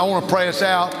heaven. I want to pray us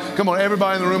out. Come on,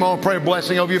 everybody in the room, I want to pray a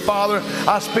blessing over you. Father,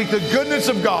 I speak the goodness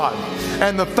of God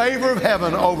and the favor of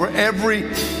heaven over every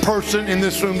person in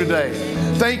this room today.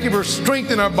 Thank you for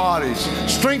strengthening our bodies,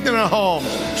 strengthening our homes,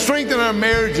 strengthening our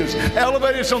marriages,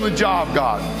 elevating us on the job,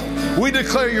 God. We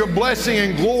declare your blessing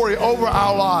and glory over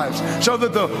our lives so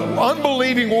that the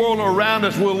unbelieving world around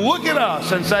us will look at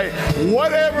us and say,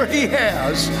 whatever he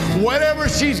has, whatever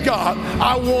she's got,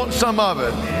 I want some of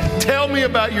it. Tell me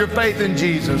about your faith in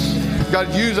Jesus.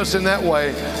 God, use us in that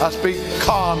way. I speak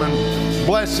calm and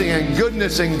blessing and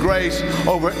goodness and grace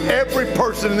over every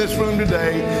person in this room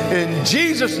today. In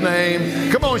Jesus' name.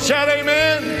 Come on, shout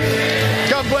amen.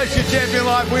 God bless you, Champion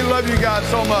Life. We love you guys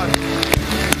so much.